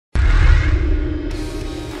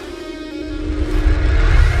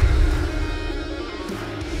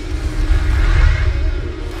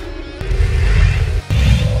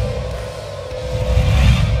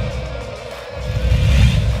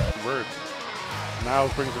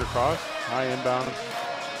Niles brings it across. High inbound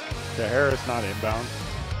to Harris, not inbound.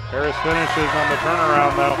 Harris finishes on the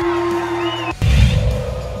turnaround though.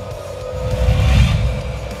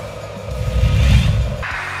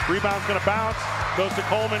 Rebound's gonna bounce. Goes to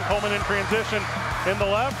Coleman. Coleman in transition. In the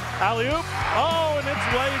left. Alley-oop. Oh, and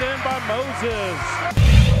it's laid in by Moses.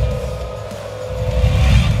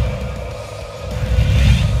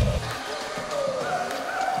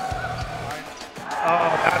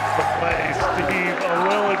 Oh, that's the play. Steve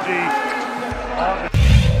Awiligy on the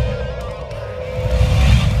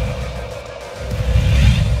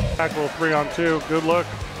tackle 3-on-2. Good look.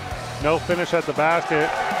 No finish at the basket.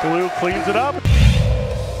 Blue cleans it up.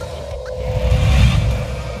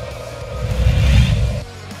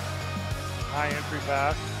 High entry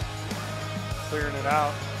pass. Clearing it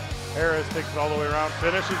out. Harris takes it all the way around.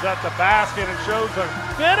 Finishes at the basket and shows a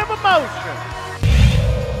bit of emotion.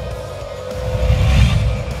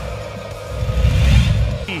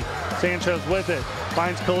 Sanchez with it,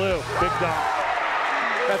 finds Kalu, big dunk.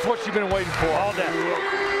 That's what you've been waiting for all day.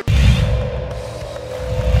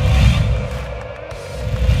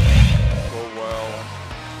 Oh, well.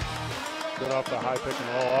 Good off the high pick and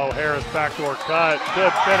roll. Oh, Harris backdoor cut.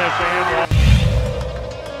 Good finish and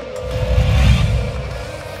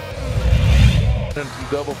And some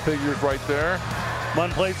double figures right there. Munn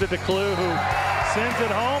plays it to Kalu, who sends it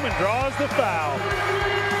home and draws the foul.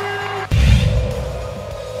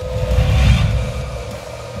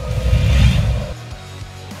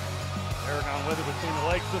 With it between the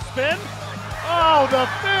legs, the spin. Oh, the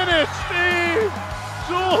finish, Steve!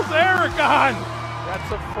 Jules Aragon.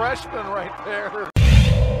 That's a freshman right there.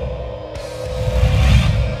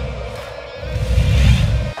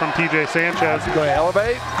 From TJ Sanchez. Going to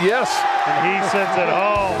elevate? Yes. And he sends it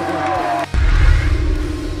home.